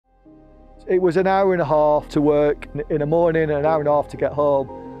It was an hour and a half to work in the morning and an hour and a half to get home,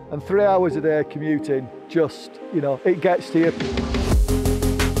 and 3 hours a day commuting, just, you know, it gets to you.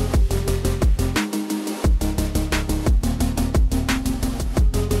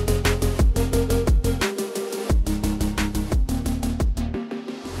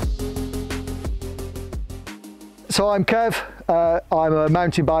 So I'm Kev, I'm a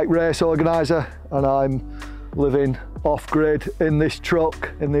mountain bike race organiser, and I'm living off-grid in this truck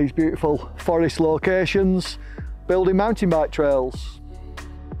in these beautiful forest locations, building mountain bike trails.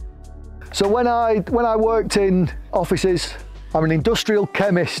 So when I worked in offices, I'm an industrial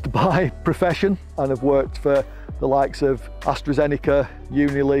chemist by profession, and I've worked for the likes of AstraZeneca,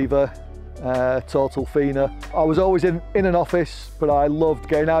 Unilever, Total Fina. I was always in an office, but I loved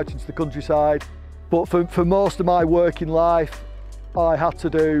getting out into the countryside. But for most of my working life, I had to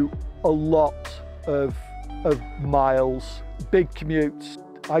do a lot of miles, big commutes.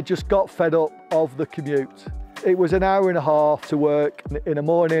 I just got fed up of the commute. It was an hour and a half to work in the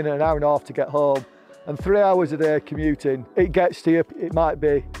morning and an hour and a half to get home, and 3 hours a day commuting. It gets to you. It might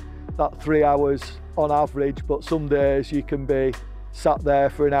be that 3 hours on average, but some days you can be sat there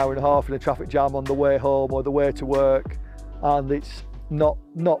for an hour and a half in a traffic jam on the way home or the way to work, and it's not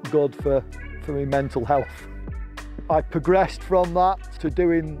good for my mental health. I progressed from that to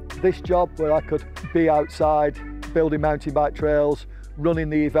doing this job where I could be outside, building mountain bike trails, running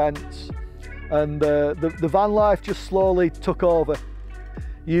the events, and the van life just slowly took over.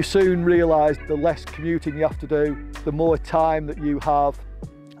 You soon realise the less commuting you have to do, the more time that you have,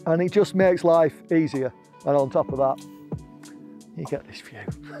 and it just makes life easier. And on top of that, you get this view.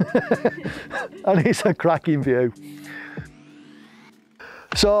 And it's a cracking view.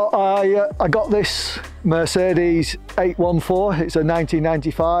 So I got this Mercedes 814, it's a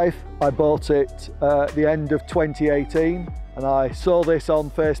 1995. I bought it at the end of 2018, and I saw this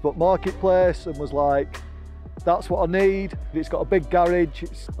on Facebook Marketplace and was like, that's what I need. It's got a big garage,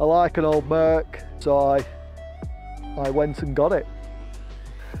 I like an old Merc, so I went and got it.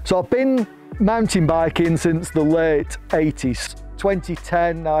 So I've been mountain biking since the late 80s.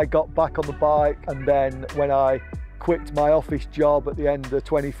 2010 I got back on the bike, and then when I quit my office job at the end of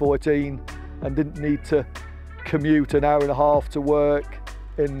 2014 and didn't need to commute an hour and a half to work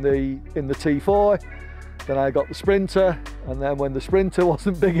in the T4. Then I got the Sprinter, and then when the Sprinter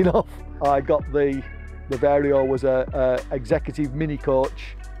wasn't big enough, I got the Vario was a executive mini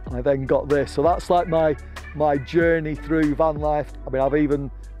coach. I then got this, so that's like my journey through van life. I mean, I've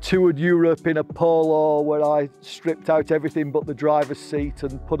even toured Europe in a Polo where I stripped out everything but the driver's seat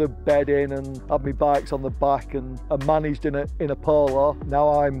and put a bed in and had my bikes on the back and managed in a Polo. Now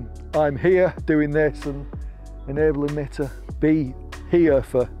I'm here doing this and enabling me to be here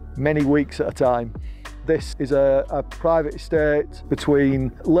for many weeks at a time. This is a private estate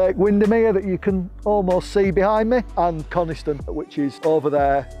between Lake Windermere that you can almost see behind me and Coniston, which is over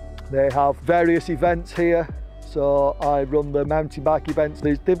there. They have various events here. So I run the mountain bike events.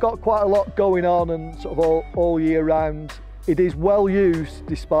 They've got quite a lot going on and sort of all year round. It is well used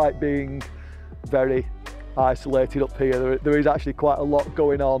despite being very isolated up here. There is actually quite a lot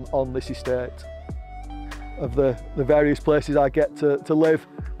going on this estate. Of the various places I get to live,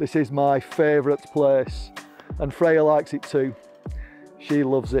 this is my favourite place, and Freya likes it too. She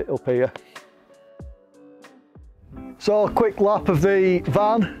loves it up here. So a quick lap of the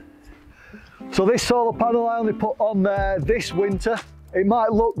van. So this solar panel I only put on there this winter. It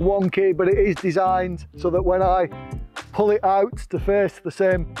might look wonky, but it is designed so that when I pull it out to face the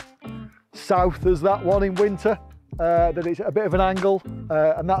same south as that one in winter, that it's a bit of an angle,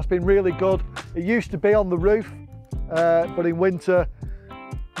 and that's been really good. It used to be on the roof, but in winter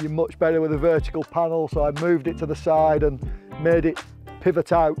you're much better with a vertical panel, so I moved it to the side and made it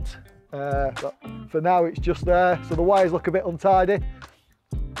pivot out. But for now it's just there, so the wires look a bit untidy.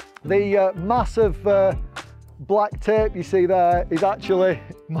 The massive black tape you see there is actually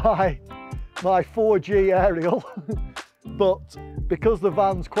my 4G aerial, but because the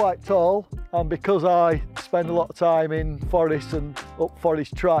van's quite tall and because I spend a lot of time in forests and up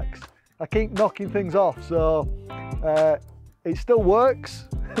forest tracks, I keep knocking things off, so it still works,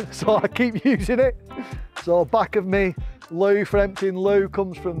 so I keep using it. So back of me loo for emptying loo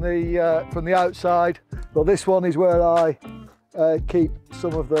comes from the outside, but this one is where I keep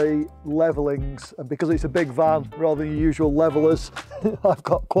some of the levelings, and because it's a big van rather than your usual levelers, I've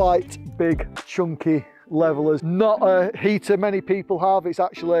got quite big chunky levelers. Not a heater many people have, it's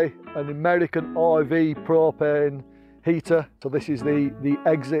actually an American RV propane heater, so this is the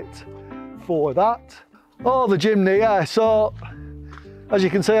exit for that. Oh, the chimney, yeah, so as you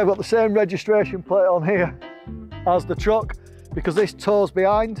can see I've got the same registration plate on here as the truck, because this tows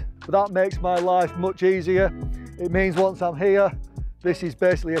behind but that makes my life much easier. It means once I'm here, this is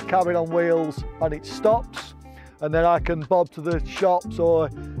basically a cabin on wheels and it stops, and then I can bob to the shops or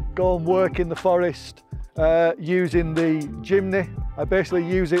go and work in the forest using the chimney. I basically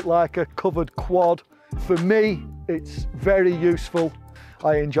use it like a covered quad. For me, it's very useful.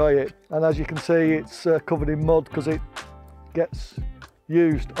 I enjoy it, and as you can see, it's covered in mud because it gets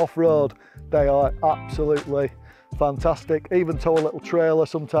used off-road. They are absolutely fantastic. Even tow a little trailer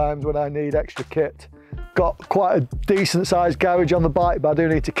sometimes when I need extra kit. Got quite a decent sized garage on the bike, but I do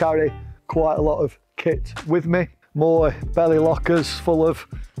need to carry quite a lot of kit with me. More belly lockers full of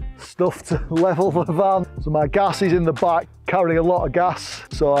stuff to level the van. So my gas is in the back, carrying a lot of gas,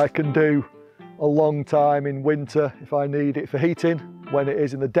 so I can do a long time in winter if I need it for heating. When it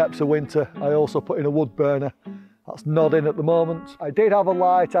is in the depths of winter, I also put in a wood burner. That's not in at the moment. I did have a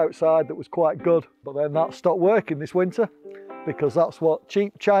light outside that was quite good, but then that stopped working this winter because that's what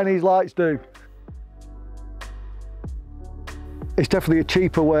cheap Chinese lights do. It's definitely a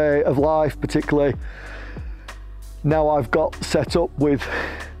cheaper way of life, particularly now I've got set up with,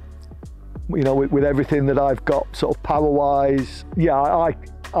 you know, with everything that I've got sort of power-wise. Yeah,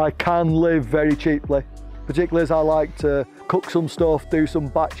 I can live very cheaply, particularly as I like to cook some stuff, do some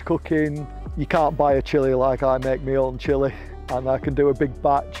batch cooking. You can't buy a chilli like I make my own chilli, and I can do a big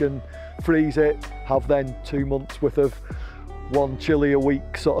batch and freeze it, have then 2 months worth of one chilli a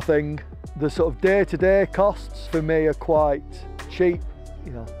week sort of thing. The sort of day-to-day costs for me are quite cheap,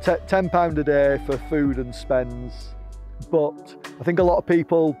 you know, £10 a day for food and spends. But I think a lot of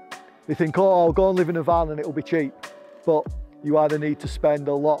people, they think, oh, I'll go and live in a van and it'll be cheap. But you either need to spend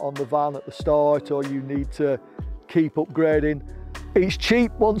a lot on the van at the start, or you need to keep upgrading. It's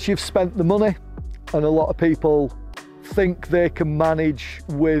cheap once you've spent the money, and a lot of people think they can manage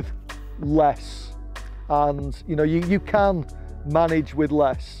with less. And you know, you can manage with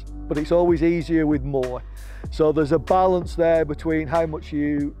less, but it's always easier with more. So there's a balance there between how much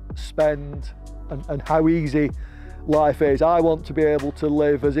you spend and how easy life is. I want to be able to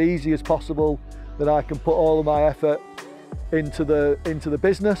live as easy as possible, that I can put all of my effort into the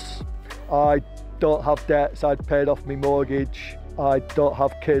business. I don't have debts, I'd paid off my mortgage, I don't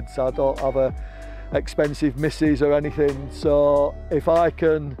have kids, I don't have a expensive missus or anything. So if I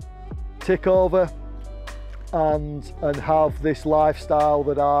can tick over and have this lifestyle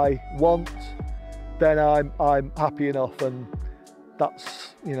that I want, then I'm happy enough, and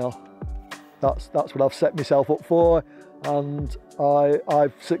that's, you know, that's what I've set myself up for, and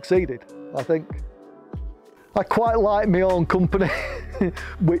I've succeeded, I think. I quite like my own company,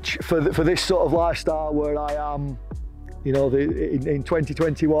 which for this sort of lifestyle where I am, you know, in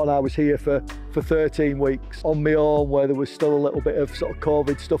 2021 I was here for 13 weeks on my own, where there was still a little bit of sort of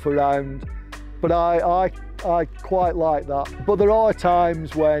COVID stuff around, but I quite like that. But there are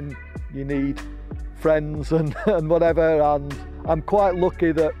times when you need friends and whatever, and I'm quite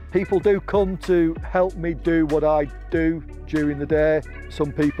lucky that people do come to help me do what I do during the day.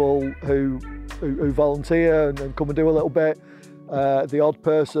 Some people who volunteer and come and do a little bit. The odd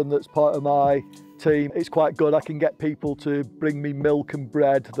person that's part of my team, it's quite good. I can get people to bring me milk and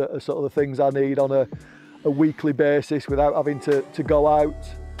bread, that are sort of the things I need on a weekly basis without having to go out.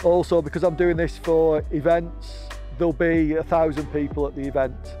 Also, because I'm doing this for events, there'll be 1,000 people at the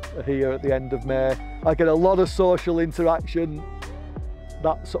event here at the end of May. I get a lot of social interaction,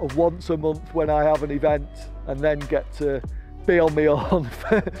 that sort of once a month when I have an event, and then get to be on my own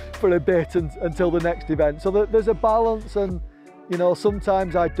for a bit until the next event. So there's a balance, and you know,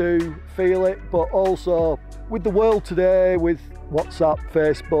 sometimes I do feel it, but also with the world today, with WhatsApp,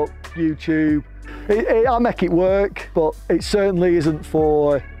 Facebook, YouTube, I make it work, but it certainly isn't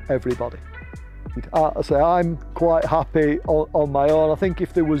for everybody. I say I'm quite happy on my own. I think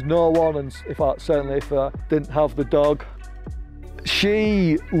if there was no one, and certainly if I didn't have the dog,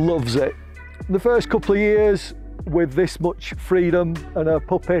 she loves it. The first couple of years, with this much freedom and a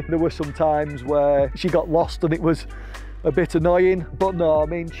puppy, there were some times where she got lost and it was a bit annoying, but no, I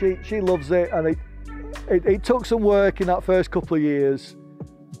mean, she loves it, and it took some work in that first couple of years,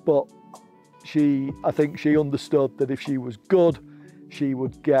 but I think she understood that if she was good, she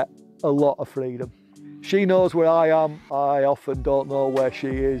would get a lot of freedom. She knows where I am, I often don't know where she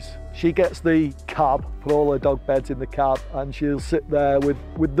is. She gets the cab, put all her dog beds in the cab, and she'll sit there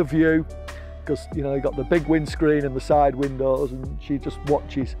with the view, because you know, you've got the big windscreen and the side windows, and she just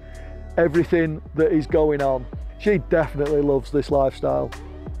watches everything that is going on. She definitely loves this lifestyle.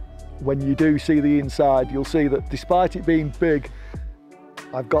 When you do see the inside, you'll see that despite it being big,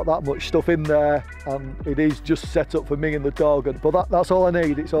 I've got that much stuff in there, and it is just set up for me and the dog, but that's all I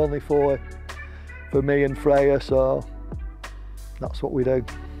need. It's only for me and Freya, so that's what we do.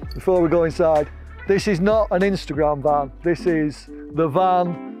 before we go inside. This is not an Instagram van. This is the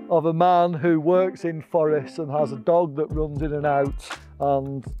van of a man who works in forests and has a dog that runs in and out.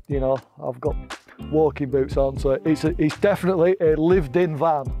 And, you know, I've got walking boots on, so it's definitely a lived-in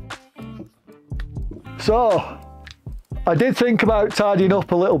van. So, I did think about tidying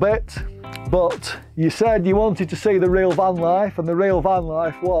up a little bit, but you said you wanted to see the real van life, and the real van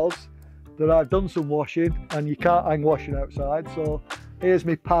life was that I've done some washing, and you can't hang washing outside, so here's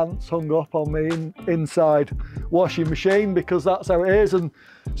my pants hung up on me inside washing machine, because that's how it is, and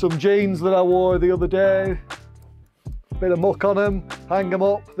some jeans that I wore the other day, bit of muck on them, hang them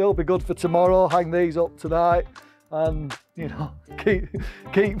up, they'll be good for tomorrow, hang these up tonight, and you know,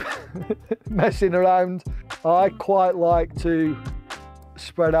 keep messing around. I quite like to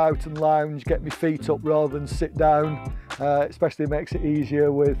spread out and lounge, get my feet up rather than sit down, especially makes it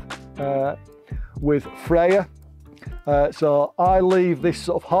easier with Freya. So I leave this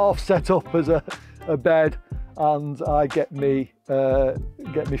sort of half set up as a bed, and I get me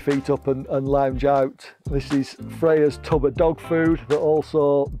feet up and lounge out. This is Freya's tub of dog food that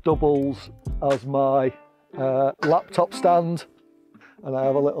also doubles as my laptop stand, and I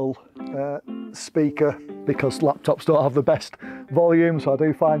have a little speaker because laptops don't have the best volume, so I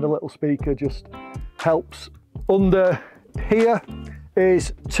do find a little speaker just helps. Under here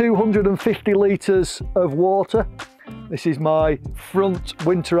is 250 litres of water. This is my front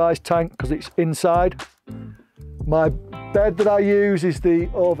winterised tank because it's inside. My bed that I use is the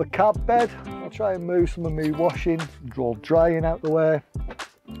over cab bed. I'll try and move some of my washing, all drying out the way.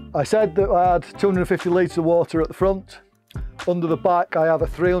 I said that I had 250 litres of water at the front. Under the back I have a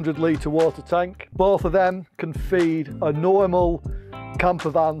 300 litre water tank. Both of them can feed a normal camper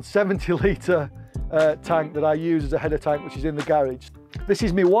van 70 litre tank that I use as a header tank, which is in the garage. This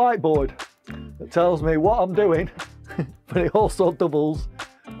is my whiteboard that tells me what I'm doing, but it also doubles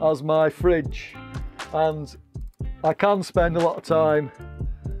as my fridge. And I can spend a lot of time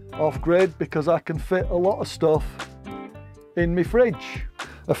off grid because I can fit a lot of stuff in my fridge.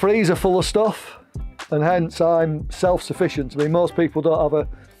 A freezer full of stuff, and hence I'm self-sufficient. I mean, most people don't have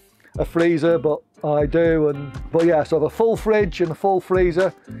a freezer, but I do. But yeah, so I have a full fridge and a full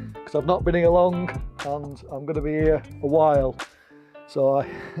freezer because I've not been here long and I'm going to be here a while. So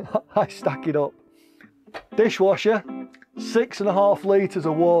I stack it up. Dishwasher, 6.5 litres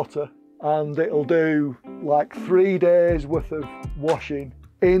of water, and it'll do like 3 days worth of washing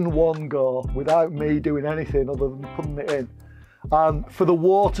in one go without me doing anything other than putting it in. And for the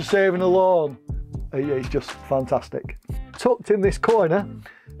water saving alone, it's just fantastic. Tucked in this corner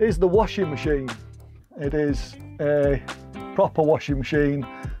is the washing machine. It is a proper washing machine,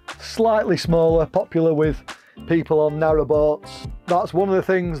 slightly smaller, popular with people on narrow boats. That's one of the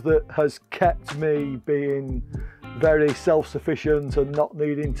things that has kept me being very self-sufficient and not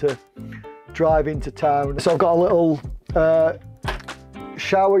needing to drive into town. So I've got a little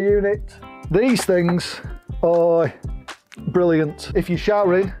shower unit. These things are brilliant. If you're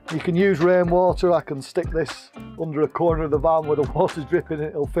showering, you can use rainwater. I can stick this under a corner of the van where the water's dripping and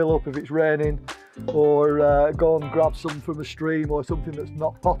it'll fill up if it's raining, or go and grab some from a stream or something that's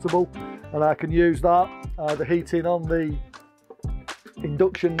not potable, and I can use that. The heating on the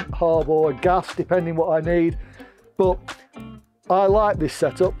induction hob or gas, depending what I need. But I like this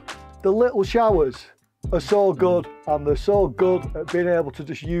setup. The little showers are so good, and they're so good at being able to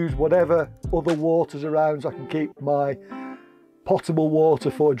just use whatever other water's around so I can keep my potable water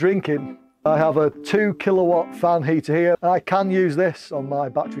for drinking. I have a 2 kilowatt fan heater here. I can use this on my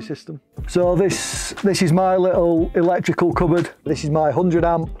battery system. So this is my little electrical cupboard. This is my 100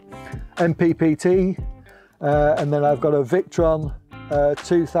 amp MPPT, and then I've got a Victron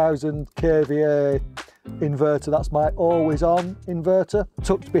 2000 kVA inverter. That's my always on inverter.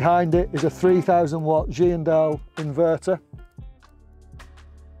 Tucked behind it is a 3000 watt G&L inverter.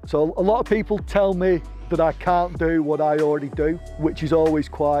 So a lot of people tell me that I can't do what I already do, which is always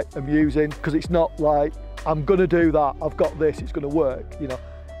quite amusing, because it's not like I'm gonna do that, I've got this, it's gonna work. You know,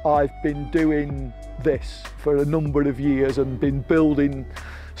 I've been doing this for a number of years and been building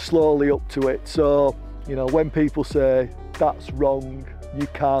slowly up to it. So, you know, when people say that's wrong, you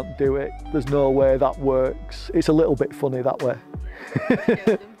can't do it, there's no way that works, it's a little bit funny that way.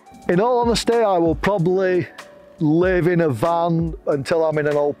 In all honesty, I will probably live in a van until I'm in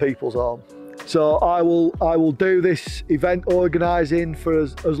an old people's home. So I will do this event organising for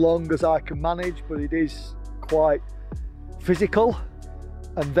as long as I can manage, but it is quite physical.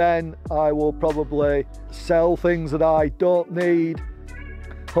 And then I will probably sell things that I don't need,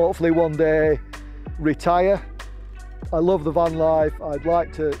 hopefully one day retire. I love the van life, I'd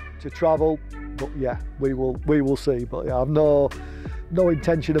like to travel, but yeah, we will see. But yeah, I've no no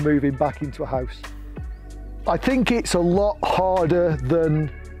intention of moving back into a house. I think it's a lot harder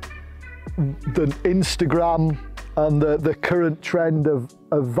than Instagram and the current trend of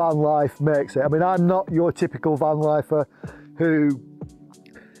van life makes it. I mean, I'm not your typical van lifer who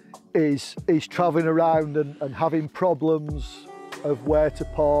is travelling around and having problems of where to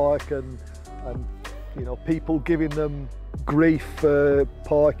park and you know, people giving them grief for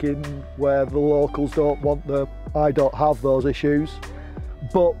parking where the locals don't want them. I don't have those issues.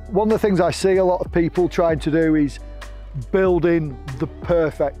 But one of the things I see a lot of people trying to do is building the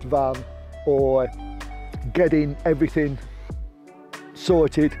perfect van or getting everything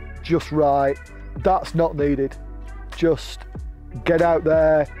sorted just right. That's not needed. Just get out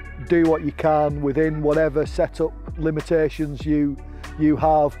there, do what you can within whatever setup limitations you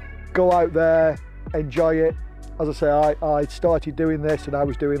have. Go out there, enjoy it. As I say, I started doing this and I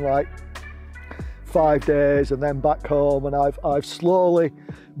was doing like 5 days and then back home, and I've slowly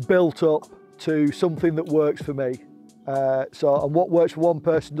built up to something that works for me. And what works for one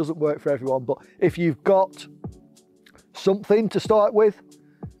person doesn't work for everyone, but if you've got something to start with,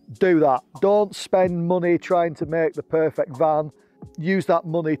 do that. Don't spend money trying to make the perfect van. Use that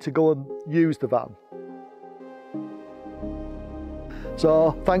money to go and use the van.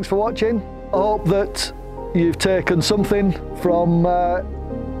 So thanks for watching. I hope that you've taken something from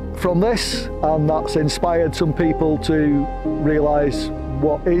this, and that's inspired some people to realise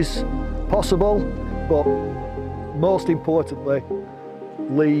what is possible, but most importantly,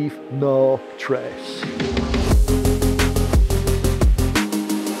 leave no trace.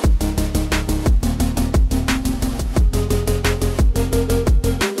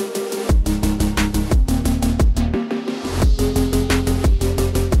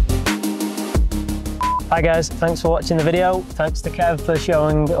 Hi guys, thanks for watching the video. Thanks to Kev for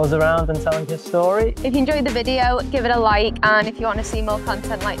showing us around and telling his story. If you enjoyed the video, give it a like, and if you want to see more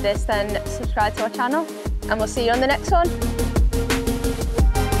content like this, then subscribe to our channel, and we'll see you on the next one.